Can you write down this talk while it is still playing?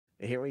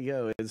Here we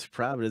go. It's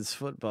Providence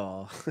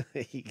football.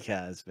 You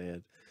guys,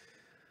 man.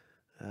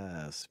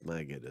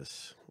 My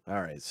goodness.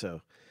 All right,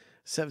 so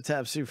 7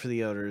 times through for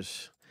the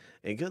owners.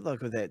 And good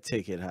luck with that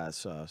ticket, hot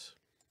sauce.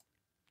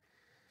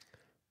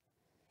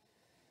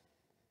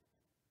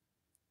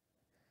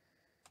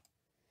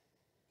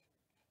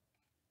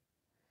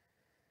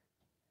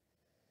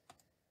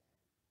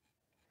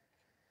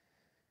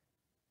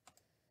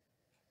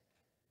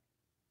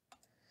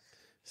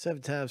 7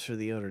 times for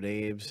the owner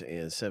names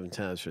and 7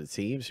 times for the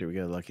teams. Here we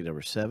go. Lucky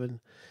number 7.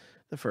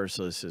 The first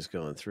list is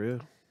going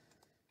through.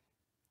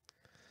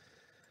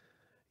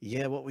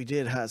 Yeah, what we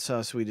did, hot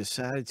sauce, we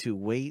decided to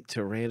wait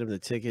to random the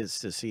tickets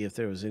to see if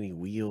there was any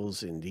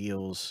wheels and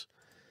deals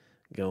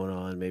going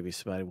on. Maybe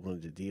somebody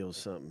wanted to deal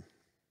something.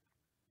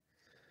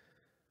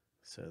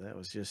 So that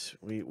was just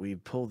we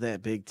pulled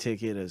that big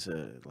ticket as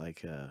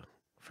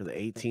for the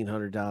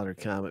 $1,800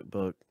 comic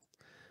book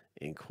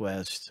in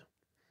Quest,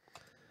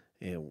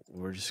 and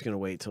we're just gonna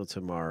wait till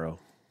tomorrow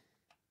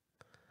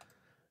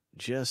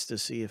just to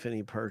see if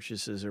any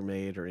purchases are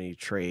made or any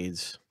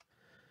trades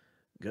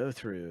go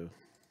through.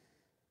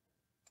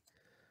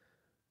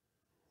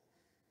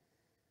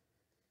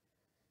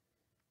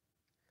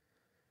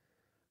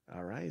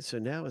 All right, so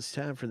now it's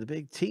time for the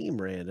big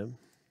team random.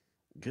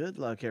 Good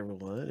luck,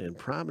 everyone, in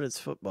Prominence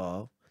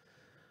football.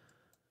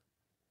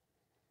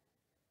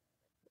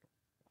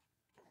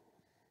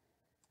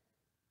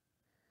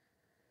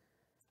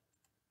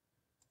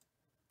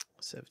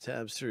 Seven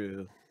times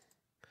through.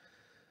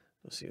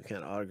 We'll see what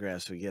kind of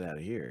autographs we get out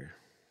of here.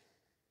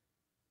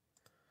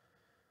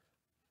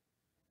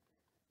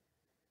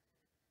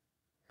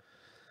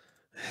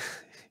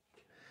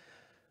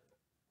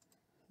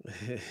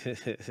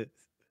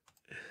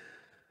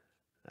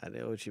 I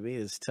know what you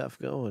mean. It's tough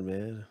going,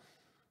 man.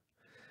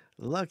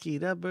 Lucky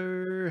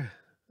number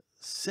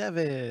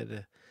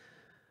 7.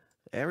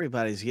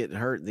 Everybody's getting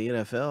hurt in the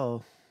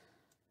NFL.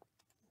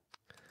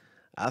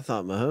 I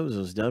thought Mahomes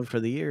was done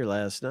for the year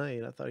last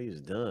night. I thought he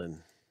was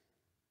done.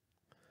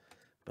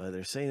 But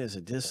they're saying it's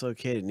a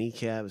dislocated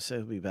kneecap, so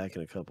he'll be back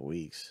in a couple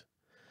weeks.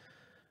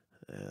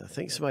 I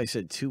think somebody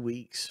said 2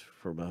 weeks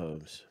for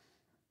Mahomes.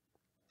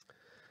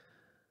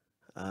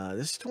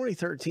 This is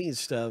 2013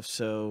 stuff,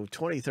 so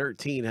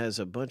 2013 has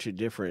a bunch of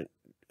different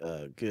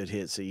good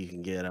hits that you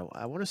can get.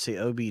 I want to say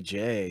OBJ.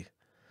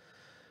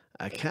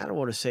 I kind of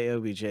want to say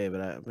OBJ,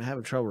 but I'm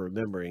having trouble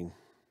remembering.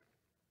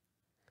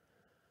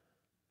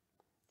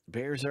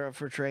 Bears are up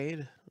for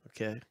trade?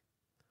 Okay.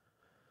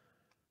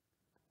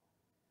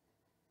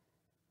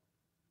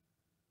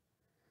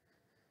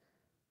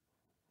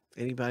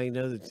 Anybody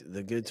know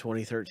the good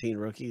 2013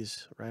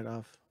 rookies right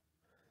off?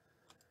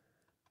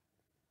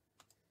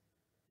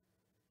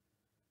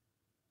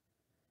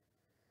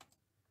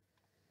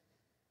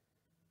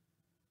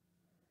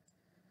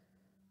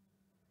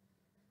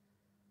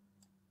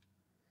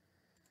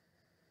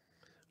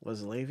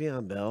 Was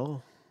Le'Veon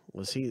Bell?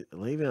 Was he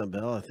Le'Veon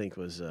Bell? I think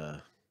was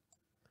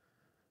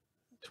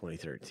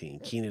 2013.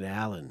 Keenan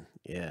Allen,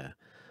 yeah.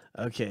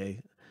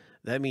 Okay,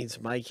 that means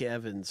Mike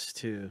Evans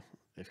too.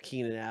 If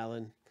Keenan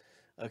Allen,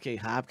 okay,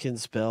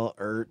 Hopkins, Bell,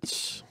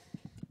 Ertz.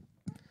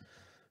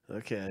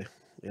 Okay,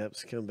 yep,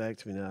 it's coming back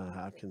to me now.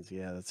 Hopkins,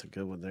 yeah, that's a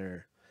good one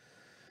there.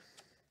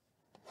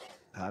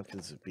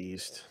 Hopkins is a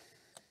beast.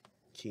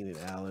 Keenan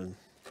Allen.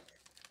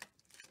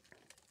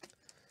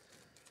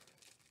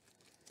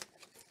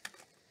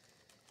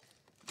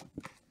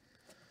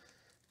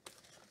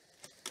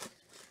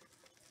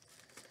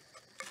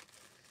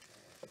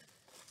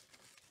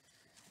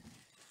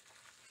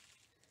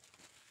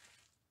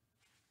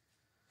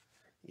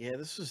 Yeah,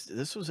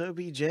 this was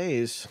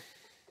OBJ's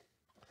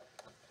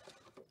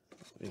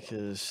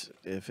because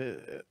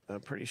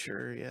I'm pretty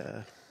sure,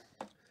 yeah,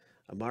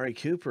 Amari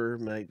Cooper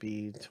might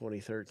be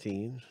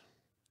 2013.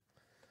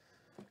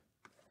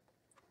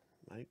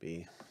 Might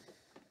be.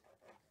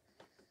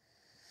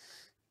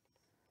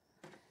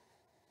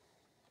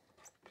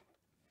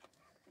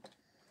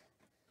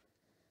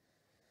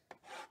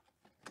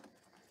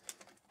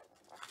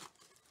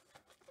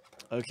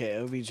 Okay,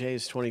 OBJ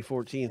is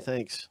 2014.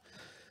 Thanks,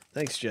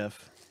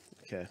 Jeff.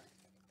 Okay.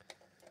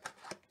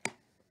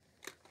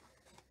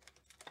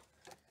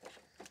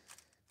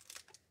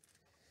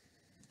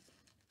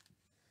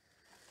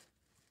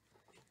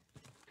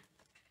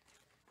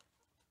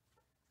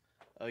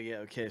 Oh yeah.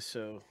 Okay.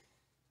 So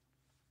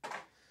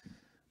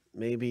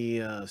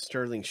maybe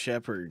Sterling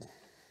Shepard.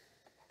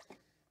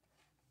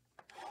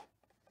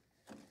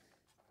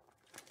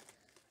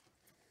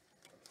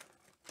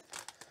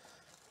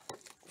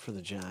 For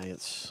the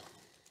Giants.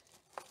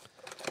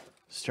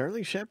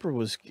 Sterling Shepard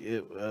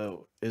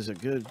is a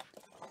good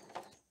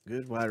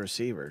wide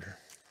receiver.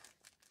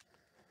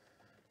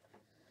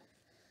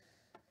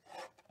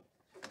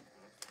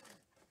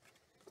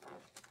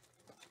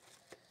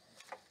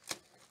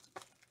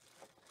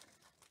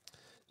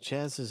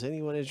 Chaz, is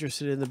anyone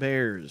interested in the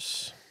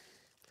Bears?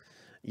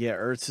 Yeah,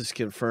 Ertz is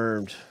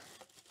confirmed.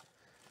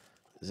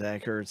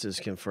 Zach Ertz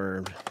is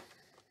confirmed.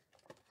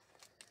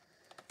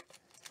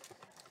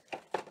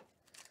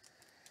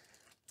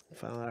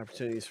 Final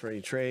opportunities for any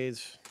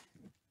trades.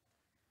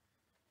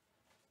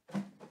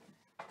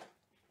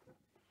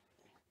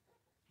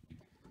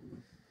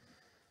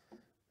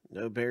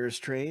 No Bears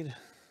trade.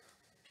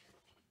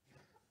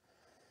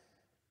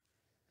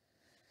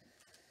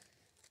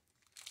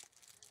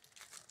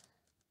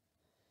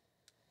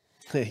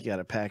 You got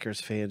a Packers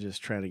fan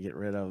just trying to get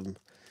rid of him.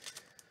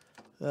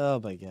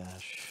 Oh my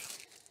gosh.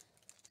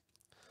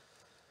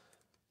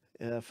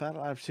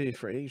 Final opportunity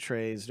for any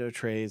trades. No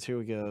trades. Here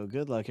we go.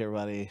 Good luck,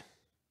 everybody.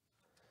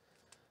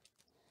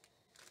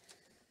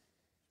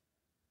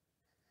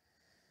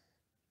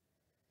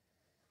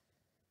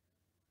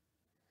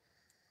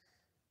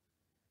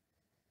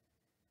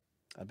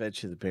 I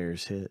bet you the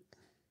Bears hit.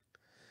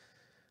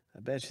 I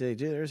bet you they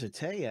do. There's a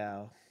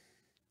Teo.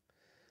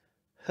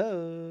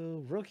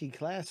 Ho, rookie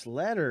class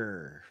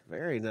letter.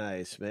 Very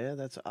nice, man.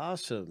 That's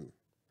awesome.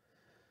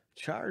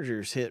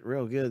 Chargers hit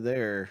real good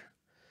there.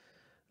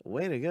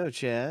 Way to go,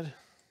 Chad.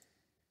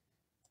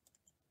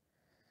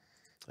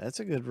 That's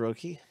a good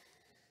rookie.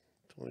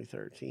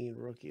 2013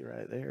 rookie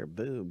right there.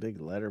 Boom.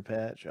 Big letter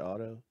patch,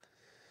 auto.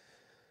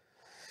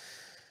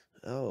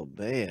 Oh,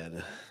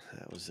 man.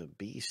 That was a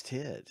beast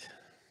hit.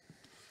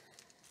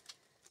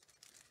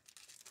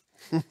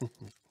 That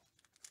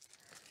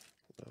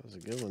was a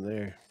good one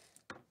there.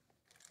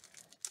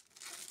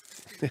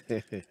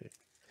 Here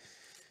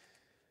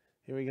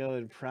we go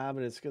in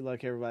Prominence. Good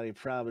luck, everybody.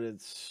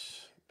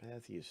 Prominence.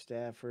 Matthew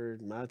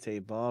Stafford. Monte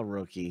Ball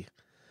rookie.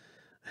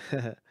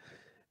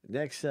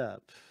 Next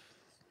up,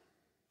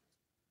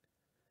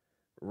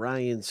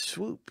 Ryan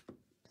Swoop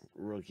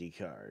rookie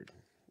card.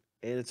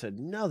 And it's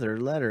another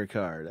letter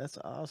card. That's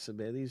awesome,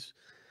 man. These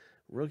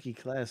rookie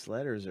class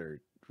letters are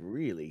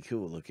really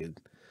cool looking.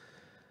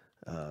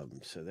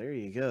 So there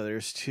you go.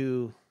 There's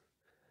two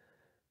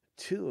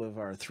of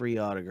our 3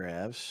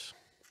 autographs.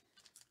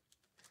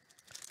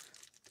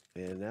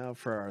 And now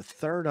for our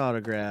 3rd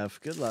autograph.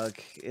 Good luck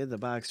in the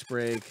box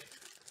break.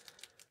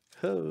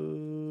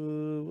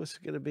 Oh, what's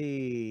it going to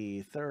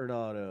be? 3rd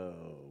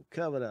auto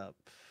coming up.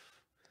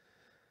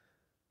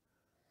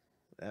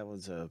 That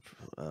was a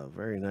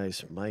very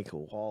nice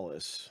Michael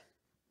Wallace.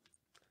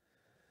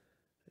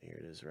 Here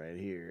it is right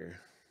here.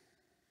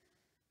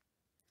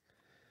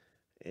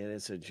 And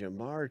it's a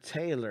Jamar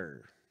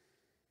Taylor.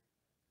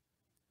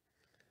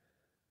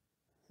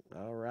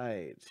 All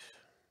right.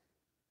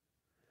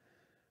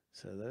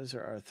 So those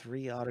are our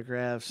 3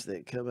 autographs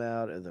that come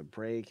out in the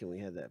break, and we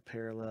had that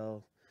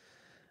parallel.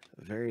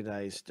 Very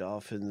nice.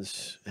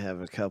 Dolphins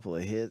have a couple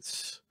of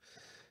hits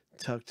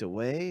tucked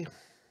away.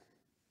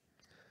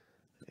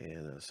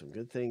 And some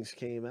good things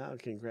came out.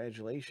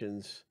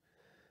 Congratulations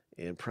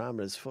in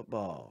Prominence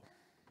football.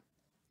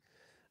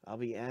 I'll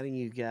be adding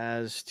you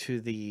guys to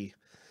the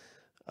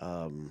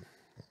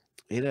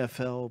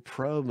NFL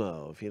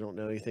promo. If you don't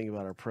know anything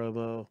about our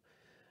promo,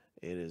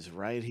 it is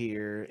right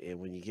here.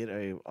 And when you get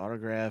an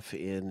autograph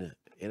in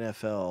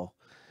NFL,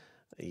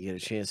 you get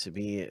a chance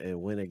to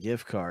win a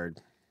gift card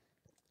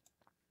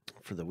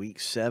for the Week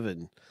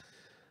 7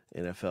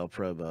 NFL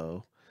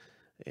promo.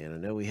 And I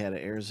know we had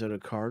an Arizona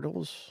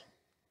Cardinals.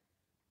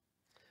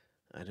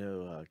 I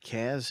know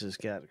Kaz has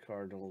got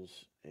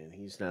Cardinals, and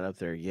he's not up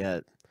there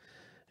yet.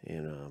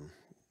 And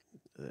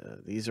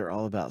these are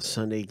all about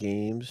Sunday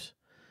games.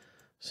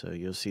 So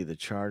you'll see the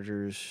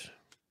Chargers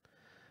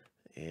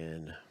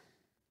and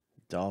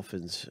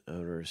Dolphins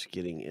owners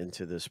getting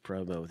into this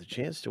promo with a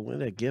chance to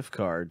win a gift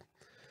card.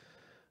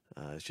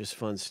 It's just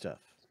fun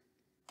stuff.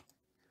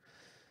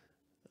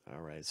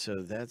 All right,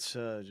 so that's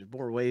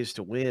more ways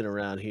to win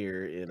around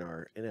here in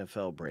our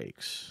NFL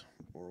breaks.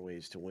 More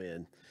ways to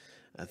win.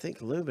 I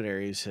think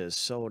Luminaries has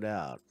sold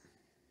out.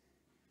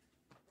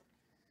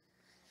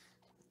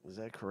 Is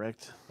that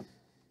correct?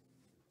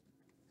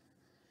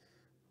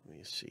 Let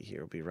me see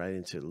here. We'll be right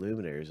into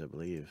Luminaries, I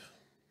believe.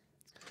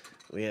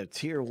 We have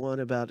Tier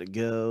 1 about to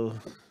go.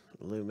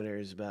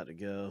 Luminaries about to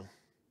go.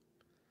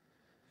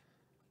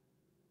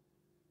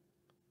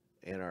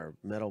 And our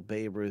Metal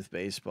Babe Ruth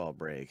baseball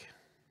break.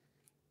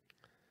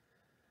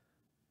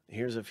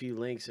 Here's a few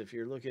links if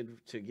you're looking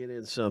to get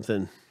in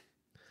something.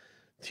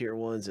 Tier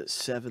 1's at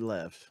 7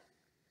 left.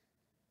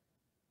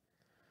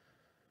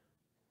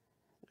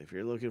 If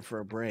you're looking for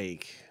a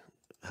break,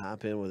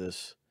 hop in with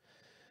us.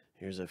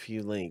 Here's a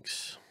few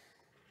links.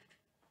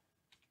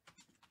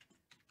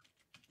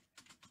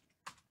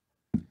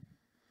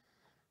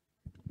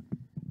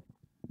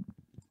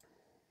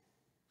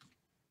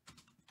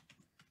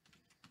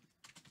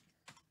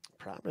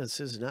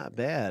 Prominence is not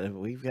bad.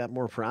 We've got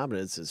more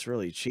Prominence. It's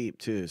really cheap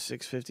too.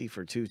 $6.50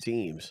 for 2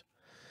 teams.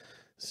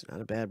 It's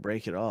not a bad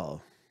break at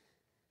all.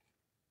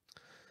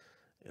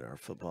 In our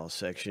football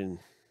section.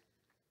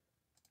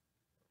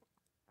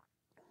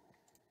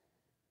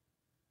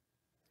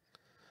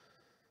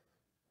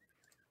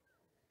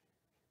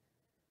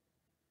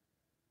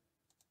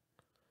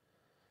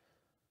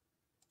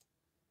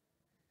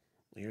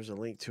 Here's a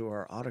link to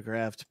our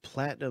autographed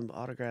platinum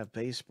autographed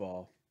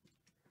baseball.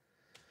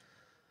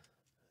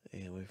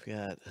 And we've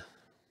got,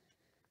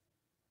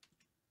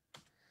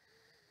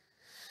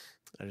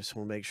 I just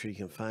want to make sure you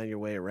can find your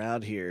way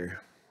around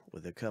here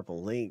with a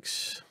couple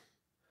links.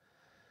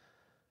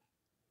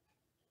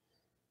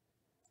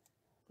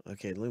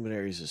 Okay,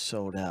 Luminaries is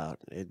sold out.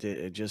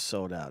 It just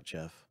sold out,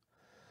 Jeff.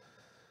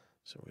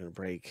 So we're going to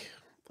break.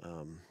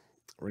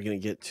 We're going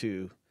to get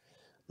to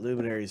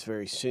Luminaries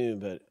very soon,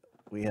 but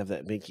we have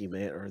that Mickey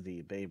Man or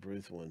the Babe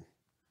Ruth one.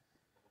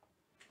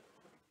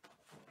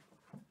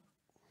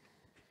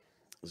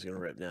 It's going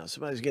to rip now.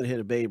 Somebody's going to hit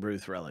a Babe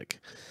Ruth relic.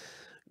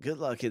 Good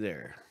luck in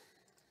there.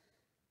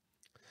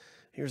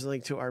 Here's a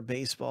link to our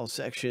baseball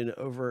section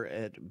over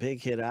at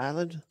Big Hit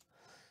Island.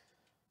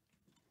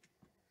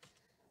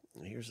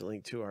 Here's a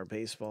link to our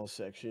baseball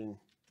section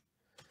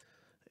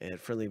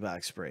at Friendly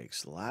Box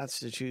Breaks. Lots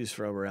to choose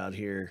from around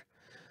here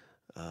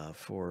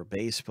for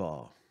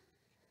baseball.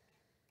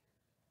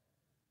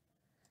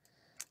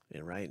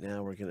 And right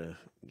now we're going to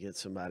get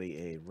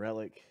somebody a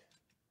relic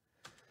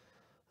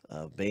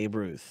of Babe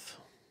Ruth.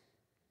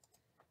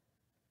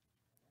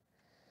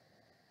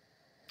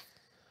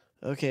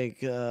 Okay,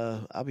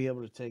 I'll be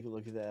able to take a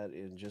look at that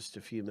in just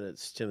a few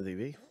minutes, Timothy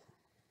V.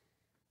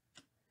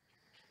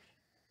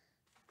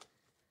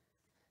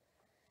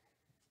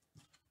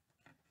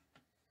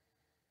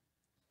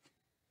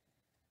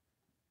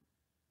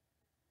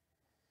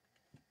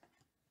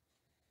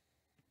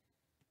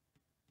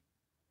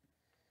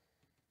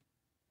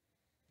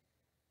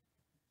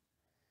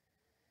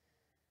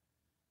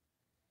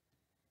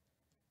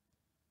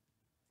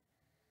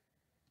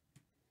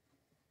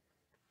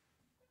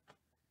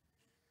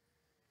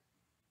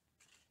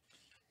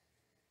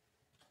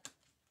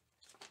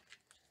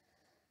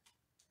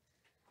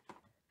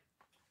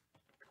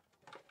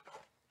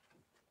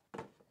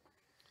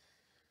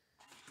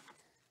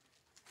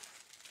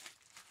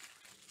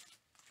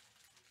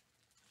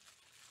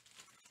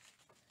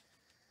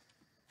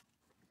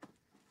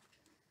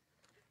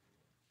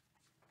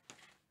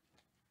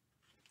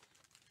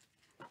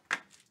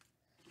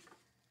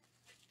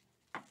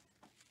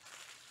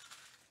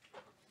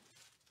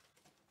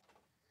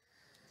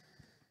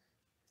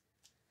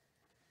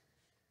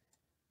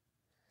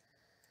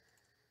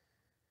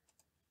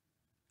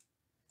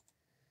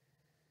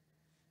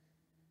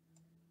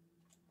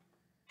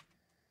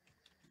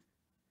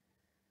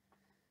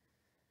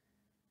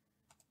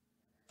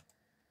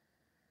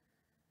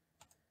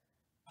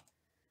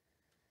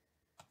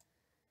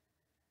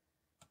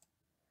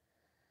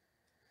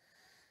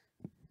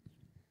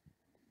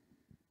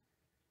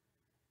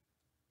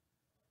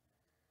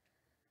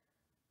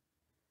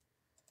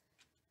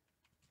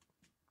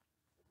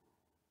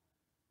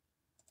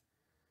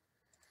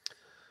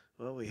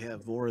 Well, we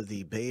have more of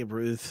the Babe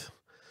Ruth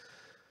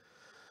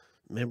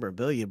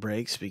memorabilia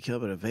breaks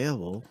becoming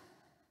available.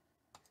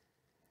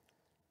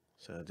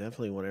 So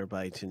definitely want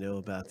everybody to know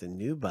about the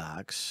new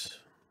box.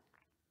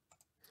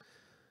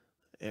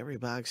 Every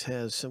box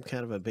has some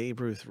kind of a Babe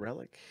Ruth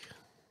relic.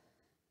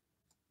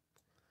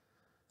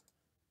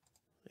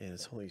 And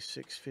it's only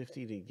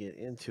 $6.50 to get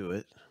into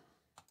it.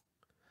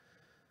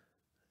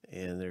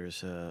 And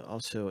there's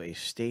also a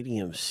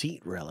stadium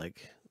seat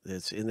relic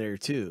that's in there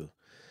too.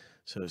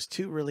 So it's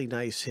two really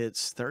nice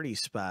hits, 30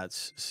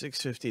 spots,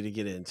 $6.50 to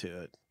get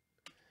into it.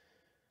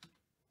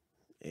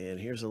 And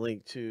here's a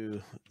link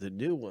to the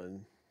new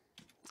one.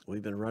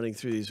 We've been running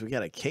through these. We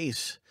got a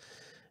case,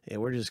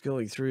 and we're just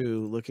going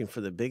through looking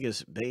for the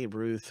biggest Babe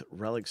Ruth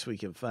relics we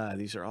can find.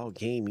 These are all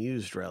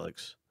game-used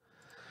relics.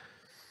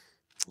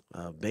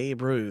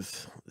 Babe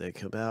Ruth, they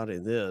come out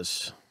in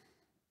this.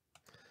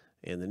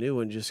 And the new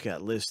one just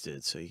got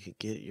listed, so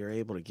you're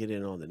able to get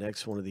in on the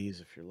next one of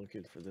these if you're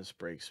looking for this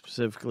break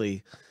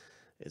specifically.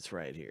 It's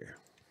right here.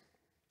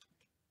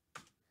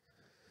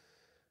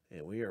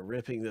 And we are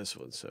ripping this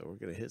one, so we're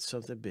going to hit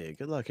something big.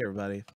 Good luck, everybody.